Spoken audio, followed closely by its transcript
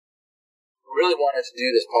really wanted to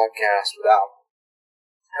do this podcast without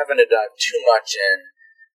having to dive too much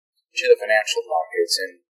into the financial markets,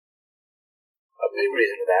 and a big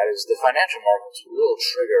reason for that is the financial markets will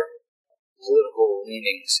trigger political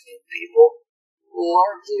leanings in people,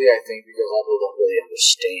 largely, I think, because people don't really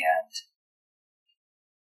understand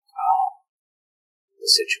the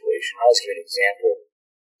situation. I'll just give an example.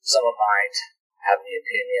 Someone might have the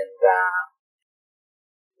opinion that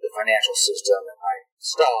the financial system and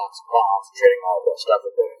stocks, bonds, trading, all of that stuff,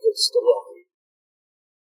 it benefits the wealthy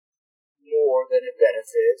more than it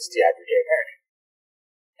benefits the everyday American.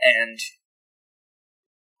 And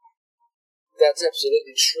that's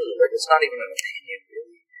absolutely true. It's not even an opinion,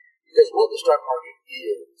 really. Because what the stock market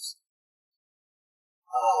is,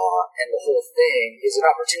 and the whole thing, is an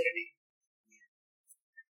opportunity.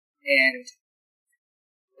 And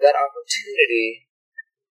that opportunity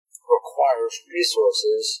requires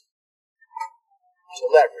resources to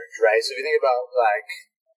leverage, right? So if you think about land.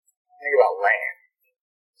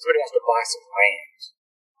 Somebody wants to buy some land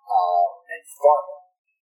and farm it.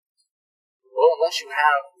 Well, unless you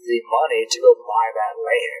have the money to go buy that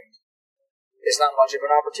land, it's not much of an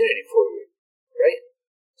opportunity for you, right?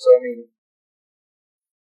 So,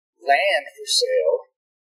 land for sale,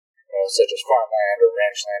 such as farmland or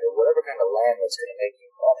ranch land or whatever kind of land that's going to make you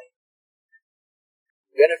money,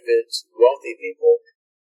 benefits wealthy people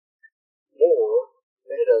more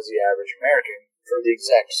than it does the average American for the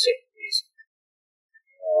exact same reason.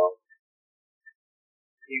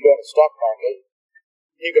 You go to the stock market,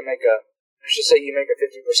 you can make let's just say you make a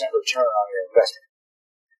 50% return on your investment,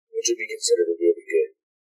 which would be considered a really good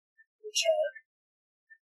return.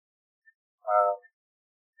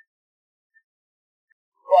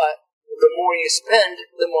 But the more you spend,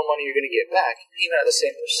 the more money you're going to get back, even at the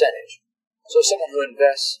same percentage. So someone who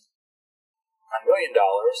invests $1 million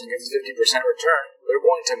and gets a 50% return, they're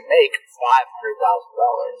going to make $500,000.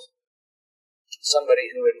 Somebody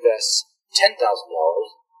who invests $10,000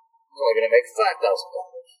 is only going to make $5,000.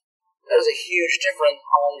 That is a huge difference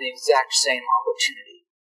on the exact same opportunity,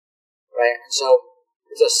 right? And so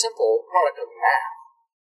it's a simple product of math.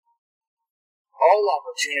 All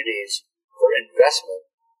opportunities for investment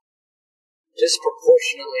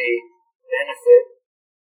disproportionately benefit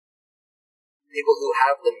people who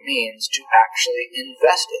have the means to actually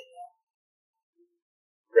invest in them,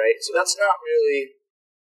 right? So that's not really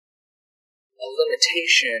a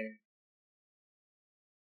limitation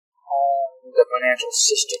on the financial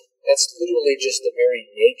system. That's literally just the very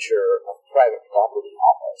nature of private property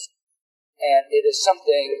almost. And it is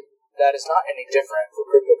something that is not any different for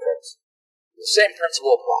cryptocurrency. The same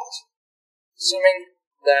principle applies. Assuming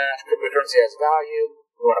that cryptocurrency has value,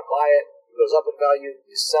 you want to buy it, it goes up in value,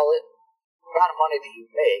 you sell it, the amount of money that you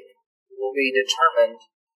make will be determined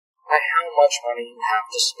by how much money you have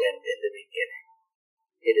to spend in the beginning.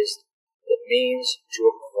 It is the means to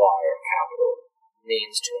acquire capital,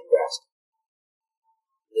 means to invest.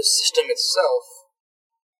 The system itself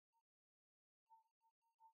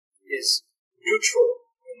is neutral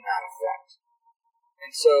in that effect.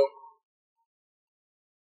 And so,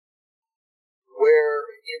 where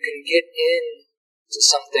you can get into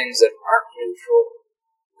some things that aren't neutral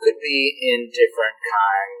could be in different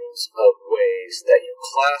kinds of ways that you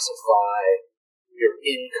classify your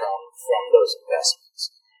income from those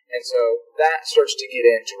investments. And so that starts to get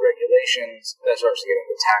into regulations, that starts to get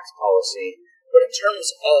into tax policy. But in terms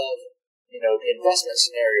of, the investment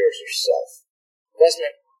scenarios yourself,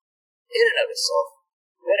 investment in and of itself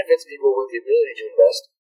benefits people with the ability to invest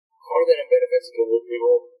more than it benefits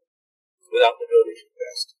people without the ability to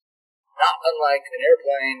invest. Not unlike an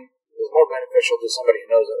airplane is more beneficial to somebody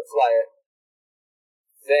who knows how to fly it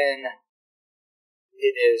than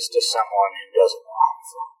it is to someone who doesn't know how to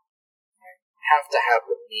fly. You have to have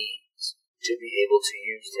the means to be able to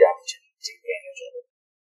use the opportunity to take advantage of it.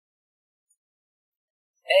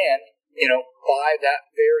 And, by that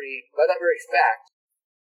very fact,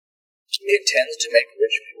 it tends to make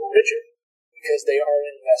rich people richer because they are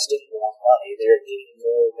investing more money, they are getting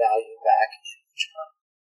more value back in return.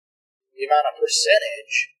 The amount of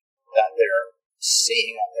percentage that they're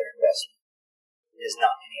seeing on their investment is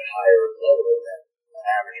not any higher or lower than an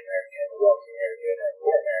average American, a wealthy American, or a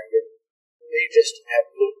poor American. They just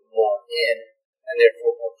have put more in, and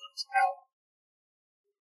therefore more comes out.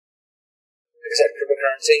 Like I said,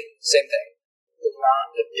 cryptocurrency, same thing. There's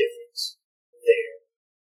not a difference there.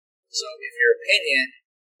 So if your opinion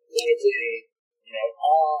politically,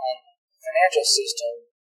 on the financial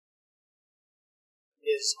system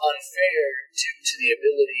is unfair due to the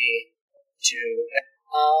ability to,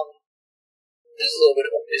 this is a little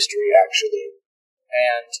bit of a mystery actually,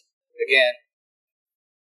 and again,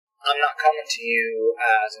 I'm not coming to you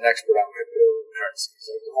as an expert on cryptocurrencies.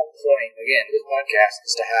 Like, the whole point, again, of this podcast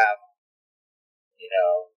is to have,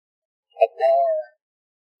 a bar,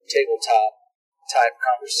 tabletop type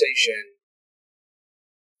conversation,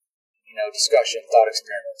 discussion, thought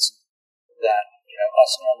experiments that,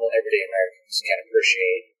 us normal everyday Americans can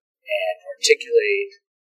appreciate and articulate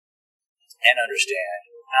and understand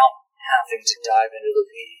without having to dive into the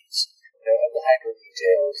weeds, of the hyper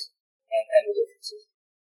details and the differences.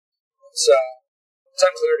 So, it's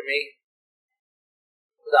unclear to me,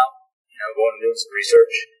 without, going and doing some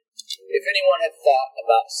research, if anyone had thought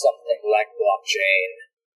about something like blockchain,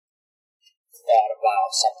 thought about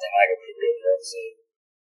something like a cryptocurrency,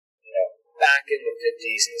 back in the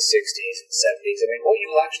 50s and 60s and 70s, I mean, what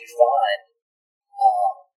you'll actually find,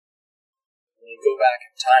 when you go back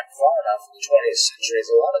in time far enough in the 20th century, is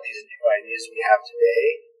a lot of these new ideas we have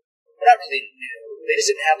today, they're not really new. They just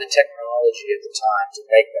didn't have the technology at the time to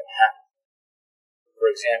make them happen. For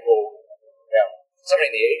example, somebody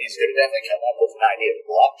in the 80s could have definitely come up with an idea of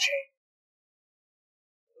blockchain.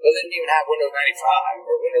 But they didn't even have Windows 95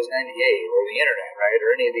 or Windows 98 or the internet, right? Or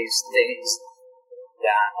any of these things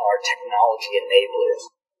that are technology enablers.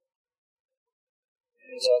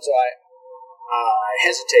 And so I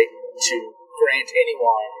hesitate to grant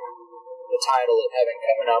anyone the title of having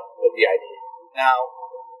coming up with the idea. Now,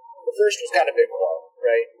 the first was kind of Bitcoin,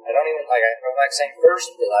 right? I don't like saying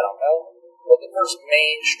first because I don't know. But the first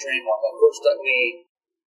mainstream one, the first that we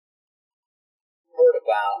heard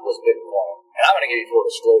about was Bitcoin. And I'm going to give you full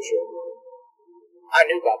disclosure. I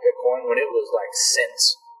knew about Bitcoin when it was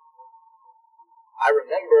since. I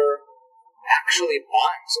remember actually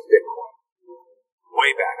buying some Bitcoin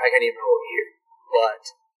way back. I can't even remember what year. But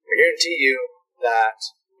I guarantee you that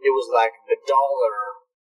it was like $1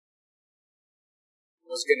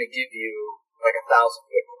 was going to give you 1,000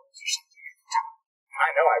 Bitcoins or something at the time.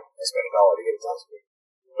 I know I spent $1 to get 1,000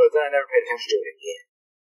 Bitcoins. But then I never paid attention to it again.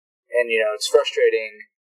 And, it's frustrating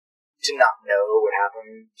to not know what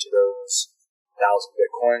happened to those 1,000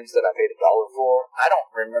 Bitcoins that I paid $1 for. I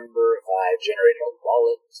don't remember if I generated a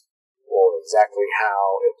wallet or exactly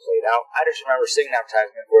how it played out. I just remember seeing an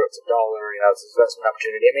advertisement where it's $1, it's an investment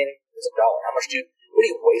opportunity. I mean, it's $1. What do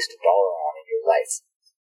you waste $1 on in your life?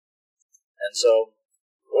 And so,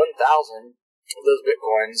 1,000 of those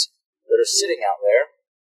Bitcoins that are sitting out there,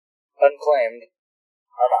 unclaimed,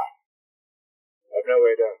 are mine. I have no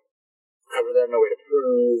way to cover them, no way to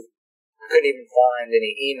prove. I couldn't even find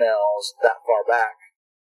any emails that far back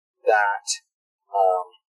that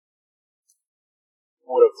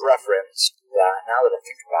would have referenced that. Now that I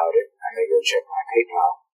think about it, I may go check my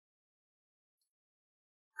PayPal,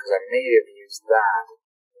 because I may have used that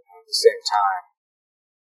at the same time.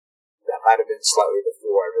 That might have been slightly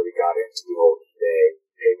before I really got into the whole eBay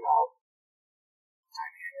PayPal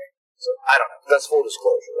dynamic. So I don't know. That's full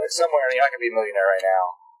disclosure. Somewhere, I could be a millionaire right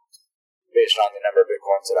now based on the number of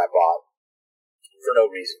Bitcoins that I bought for no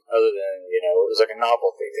reason other than, it was like a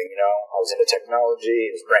novelty thing, I was into technology,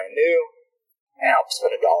 it was brand new, and I'll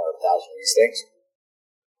spend $1 or 1,000 of these things.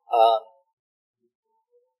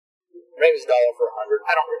 Maybe it was $1 for 100,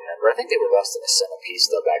 I don't remember. I think they were less than a cent a piece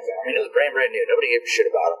though back then. I mean, it was brand new, nobody gave a shit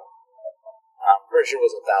about them. I'm pretty sure it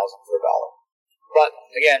was 1,000 for $1. But,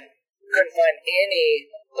 again, couldn't find any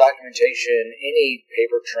documentation, any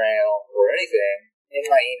paper trail, or anything in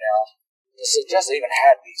my email to suggest I even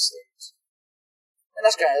had these things. And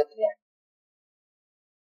that's kind of the point.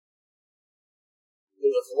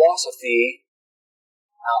 There's a philosophy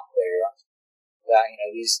out there that,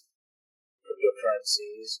 these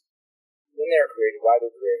cryptocurrencies, when they were created, why they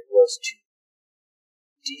were created, was to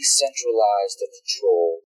decentralize the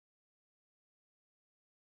control.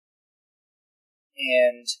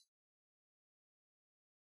 And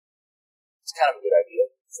it's kind of a good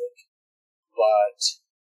idea, I think. But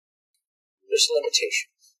there's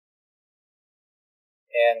limitations.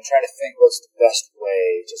 And try to think what's the best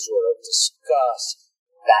way to sort of discuss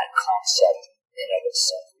that concept in and of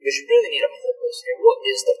itself. Because you really need a purpose here. What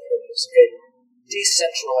is the purpose? Okay?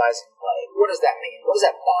 Decentralizing money. What does that mean? What does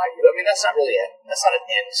that buy you? I mean, that's not an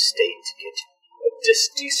end state to get to. A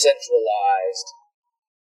decentralized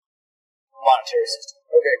monetary system.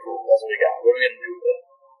 Okay, cool. That's what we got. What are we going to do with it?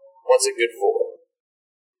 What's it good for?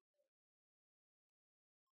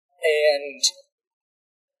 And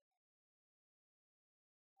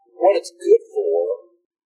what it's good for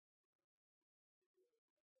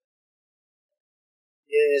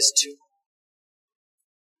is to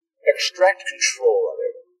extract control of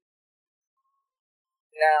it.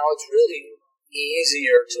 Now, it's really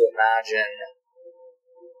easier to imagine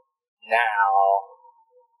now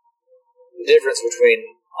the difference between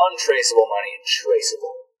untraceable money and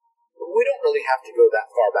traceable. have to go that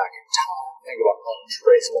far back in time. Think about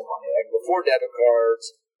untraceable money. Like before debit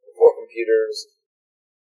cards, before computers,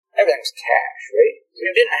 everything was cash, right?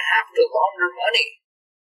 You didn't have to launder money.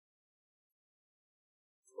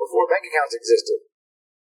 Before bank accounts existed,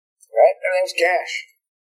 right? Everything was cash.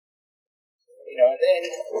 And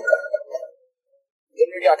then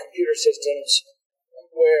we got computer systems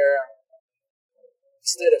where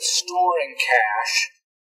instead of storing cash,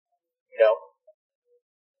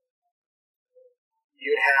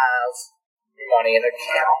 you'd have your money in an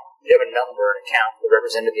account. You have a number in an account that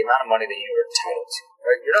represented the amount of money that you were entitled to.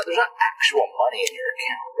 Right? There's not actual money in your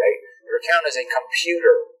account, right? Your account is a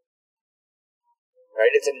computer.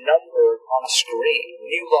 Right? It's a number on a screen. When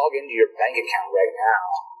you log into your bank account right now,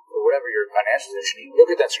 or whatever your financial position, you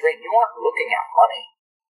look at that screen, you aren't looking at money.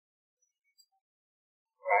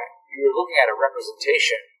 Right? You're looking at a graphical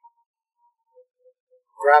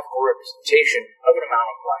representation of an amount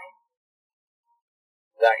of money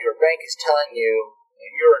that your bank is telling you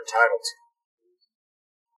you're entitled to.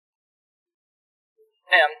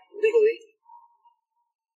 And legally,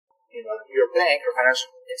 your bank or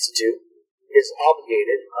financial institute is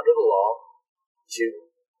obligated under the law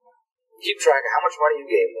to keep track of how much money you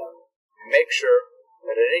gave them and make sure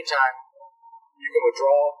that at any time you can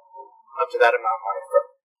withdraw up to that amount of money from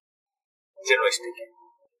them. Generally speaking.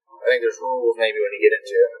 I think there's rules maybe when you get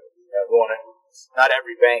into not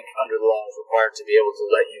every bank under the law is required to be able to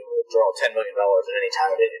let you withdraw $10 million at any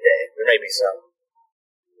time of the day. There may be some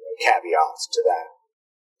caveats to that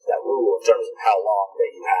rule in terms of how long that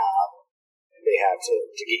they have to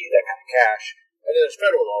get you that kind of cash. And then there's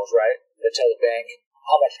federal laws, right, that tell the bank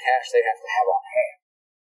how much cash they have to have on hand.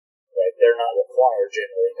 Right? They're not required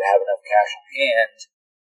generally to have enough cash on hand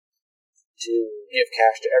to give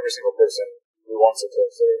cash to every single person who wants to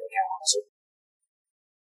close their account. So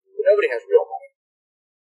nobody has real money,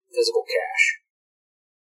 physical cash.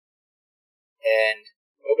 And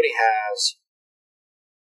nobody has,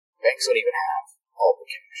 banks don't even have all the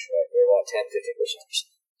cash, right? They're about 10, 15%,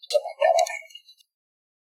 something like that on hand.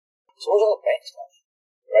 So where's all the bank's money,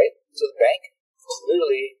 right? So the bank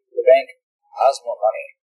has more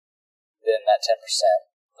money than that 10%.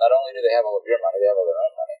 Not only do they have all of your money, they have all their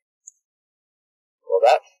own money. Well,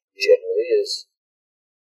 that generally is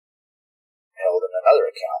held in another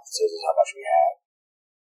account that says how much we have.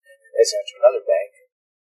 And they send it to another bank,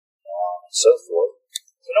 and so forth.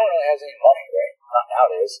 So no one really has any money, right? Not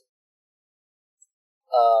nowadays.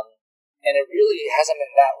 And it really hasn't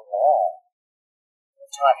been that long,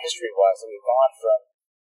 time history-wise, that we've gone from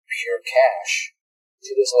pure cash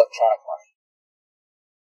to this electronic money.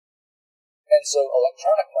 And so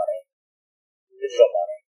electronic money, digital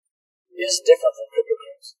money, is different from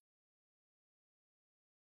cryptocurrency.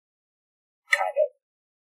 Kind of.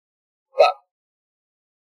 But,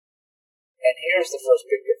 and here's the first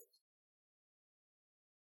big difference.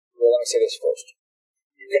 Well, let me say this first.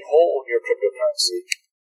 You can hold your cryptocurrency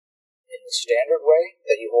in the standard way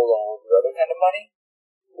that you hold all of your other kind of money,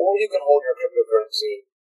 or you can hold your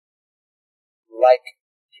cryptocurrency like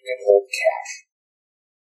you can hold cash.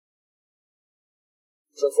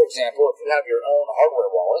 So, for example, if you have your own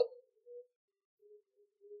hardware wallet,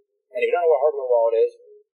 and if you don't know what a hardware wallet is,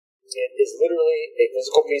 it is literally a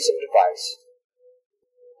physical piece of device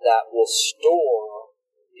that will store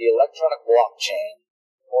the electronic blockchain,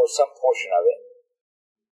 or some portion of it,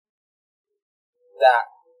 that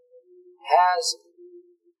has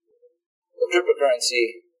the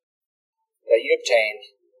cryptocurrency that you obtained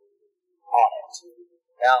on it.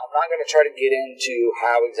 Now, I'm not going to try to get into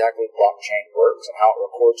how exactly blockchain works and how it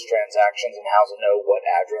records transactions and how to know what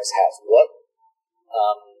address has what,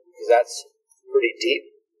 because that's pretty deep,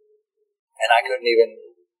 and I couldn't even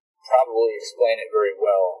probably explain it very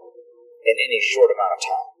well in any short amount of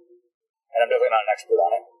time. And I'm definitely not an expert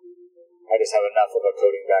on it. I just have enough of a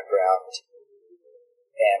coding background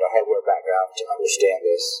and a hardware background to understand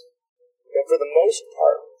this. But for the most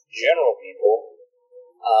part, general people,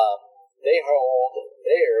 they hold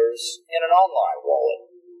theirs in an online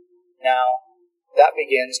wallet. Now, that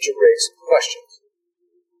begins to raise some questions.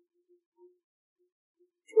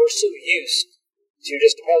 We're so used to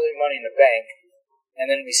just depositing money in the bank, and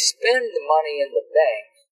then we spend the money in the bank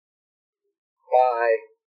by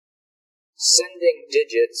sending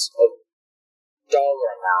digits of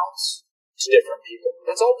dollar amounts to different people.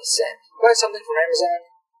 That's all we send. You buy something from Amazon,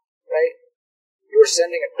 right? You're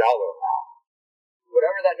sending a dollar amount.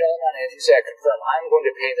 Whatever that dollar amount is, you say, I confirm, I'm going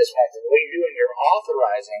to pay this method. What you're doing, you're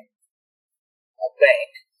authorizing a bank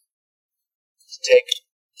to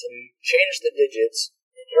change the digits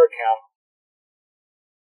in your account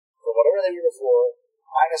from whatever they were before,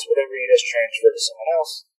 minus whatever you just transferred to someone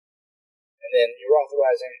else, and and then you're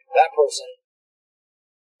authorizing that person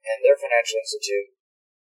and their financial institute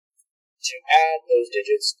to add those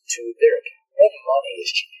digits to their account. No money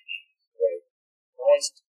is changing, right?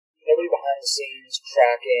 Nobody behind the scenes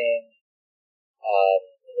cracking,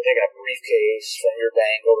 taking a briefcase from your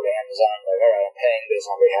bank over to Amazon, like, all right, I'm paying this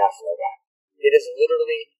on behalf of the guy. It is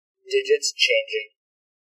literally digits changing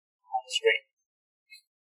on the screen.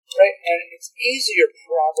 Right? And it's easier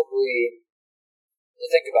probably to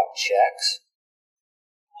think about checks,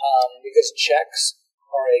 because checks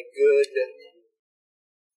are a good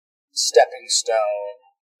stepping stone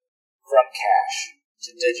from cash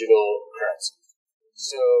to digital currency.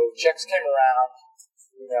 So checks came around,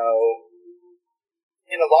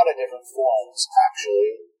 in a lot of different forms,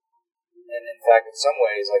 actually. And in fact, in some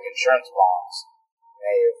ways, like insurance bonds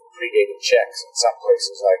may have predated checks in some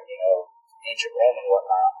places, like, ancient Rome and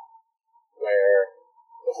whatnot, where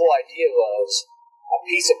the whole idea was a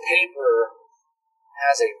piece of paper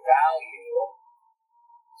has a value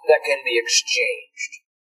that can be exchanged.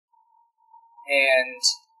 And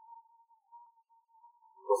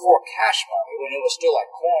before cash money, when it was still like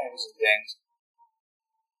coins and things,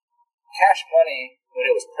 cash money, when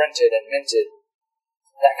it was printed and minted,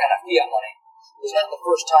 that kind of fiat money, was not the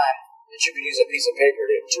first time that you could use a piece of paper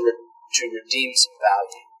to redeem some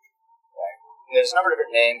value. Right? And there's a number of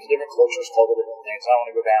different names, different cultures called it different things. I don't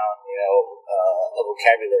want to go down, a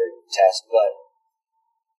vocabulary test, but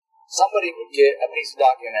somebody would get a piece of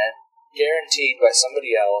document guaranteed by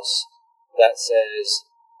somebody else that says,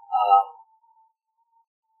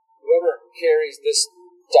 whoever carries this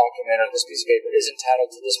document or this piece of paper is entitled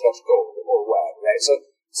to this much gold or what, right? So in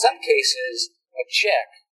some cases, a check,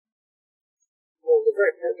 the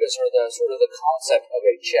very purpose or the sort of the concept of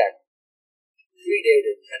a check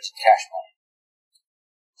predated printed cash money.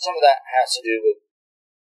 Some of that has to do with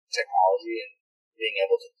technology and being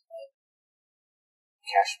able to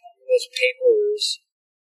cash money. Those papers,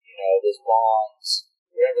 those bonds,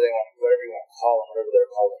 whatever you want to call them, whatever they're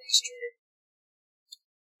called in history,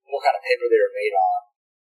 what kind of paper they were made on,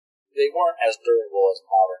 they weren't as durable as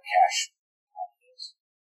modern cash companies.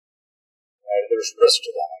 Right? There was risk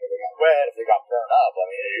to them. If they got wet, if they got burned up,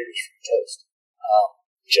 you're just toast.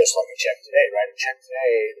 Just like a check today, right? A check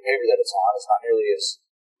today, the paper that it's on is not nearly as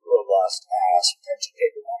robust as printed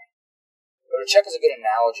paper money. But a check is a good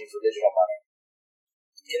analogy for digital money,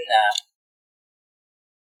 in that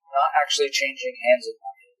you're not actually changing hands of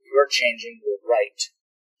money. You are changing the right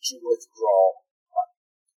to withdraw money.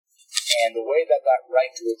 And the way that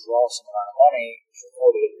right to withdraw some amount of money is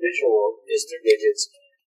recorded in digital world is through digits.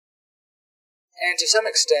 And to some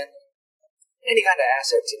extent, any kind of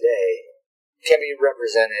asset today can be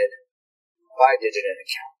represented by a digit in an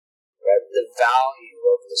account. Right? The value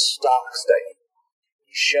of the stocks that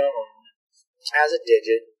you shown as a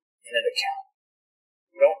digit in an account.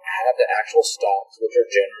 You don't have the actual stocks, which are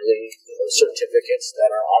generally certificates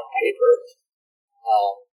that are on paper.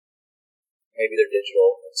 Maybe they're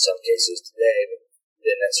digital in some cases today, but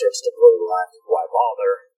then that starts to blur the line of why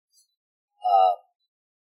bother.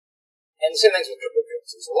 And the same things with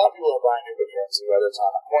cryptocurrencies. A lot of people are buying cryptocurrency, whether it's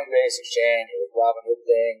on a Coinbase exchange or a Robinhood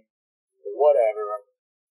thing or whatever.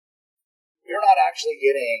 You're not actually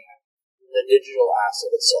getting the digital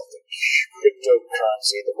asset itself, the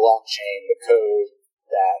cryptocurrency, the blockchain, the code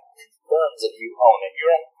that confirms that you own it. You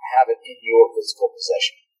don't have it in your physical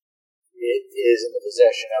possession. It is in the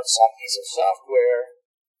possession of some piece of software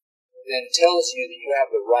that then tells you that you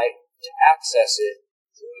have the right to access it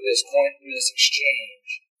through this coin, through this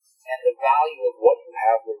exchange, and the value of what you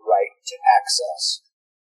have the right to access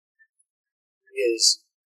is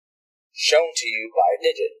shown to you by a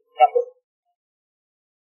digit number.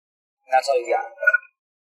 And that's all you got.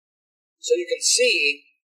 So you can see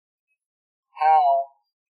how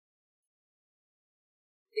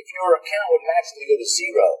if your account would magically go to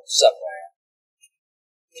zero somewhere,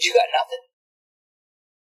 but you got nothing.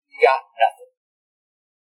 You got nothing.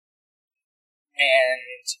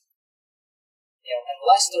 And,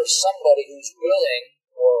 unless there's somebody who's willing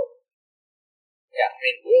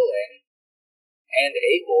and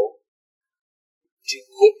able to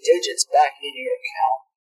put digits back in your account,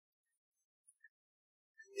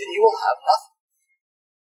 then you will have nothing.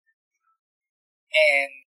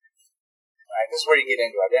 And this is where you get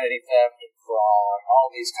into identity theft and fraud,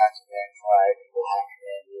 all these kinds of things, right? People hacking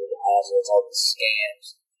into your deposits, all these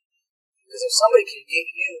scams. Because if somebody can get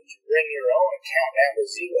you to bring your own account down to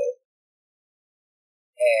zero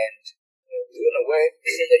and do it in a way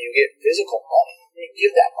that you get physical money, you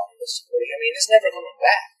give that money to somebody, it's never coming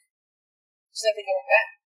back. It's never coming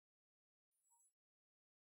back.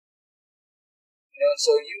 And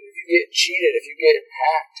so if you get cheated, if you get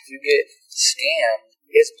hacked, if you get scammed,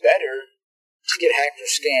 it's better to get hacked or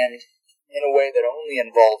scammed in a way that only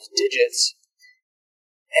involves digits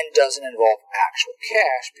and doesn't involve actual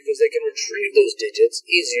cash, because they can retrieve those digits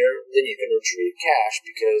easier than you can retrieve cash,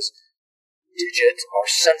 because digits are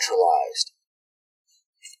centralized.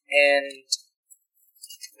 And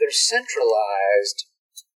they're centralized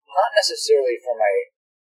not necessarily from a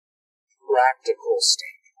practical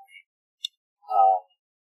standpoint.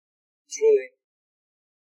 It's really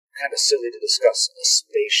kind of silly to discuss a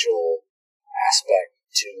spatial aspect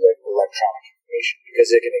to electronic information,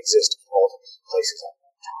 because it can exist in multiple places at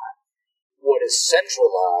one time. What is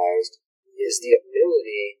centralized is the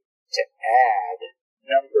ability to add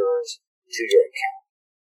numbers to your account.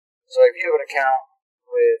 So if you have an account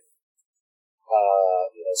with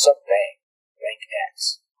some bank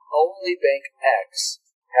X, only bank X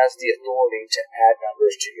has the authority to add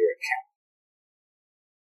numbers to your account.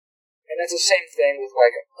 And that's the same thing with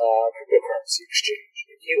like a cryptocurrency exchange.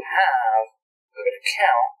 If you have an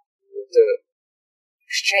account with the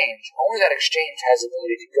exchange, only that exchange has the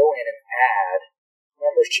ability to go in and add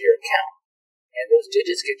numbers to your account. And those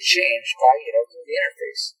digits get changed by, through the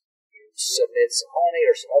interface. You submit some money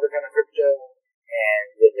or some other kind of crypto, and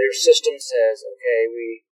their system says, okay,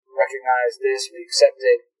 we recognize this, we accept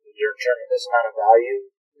it, you're returning this amount of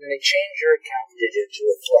value, and they change your account digit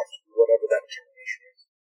to reflect whatever that determination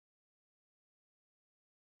is.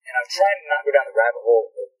 And I'm trying to not go down the rabbit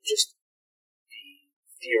hole of just the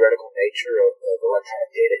theoretical nature of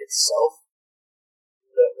electronic data itself.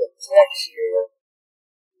 The point here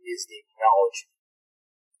is the acknowledgement.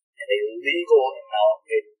 And a legal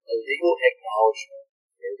acknowledgement, a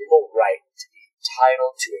legal right to be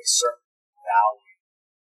entitled to a certain value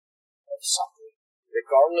of something,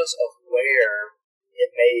 regardless of where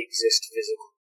it may exist physically.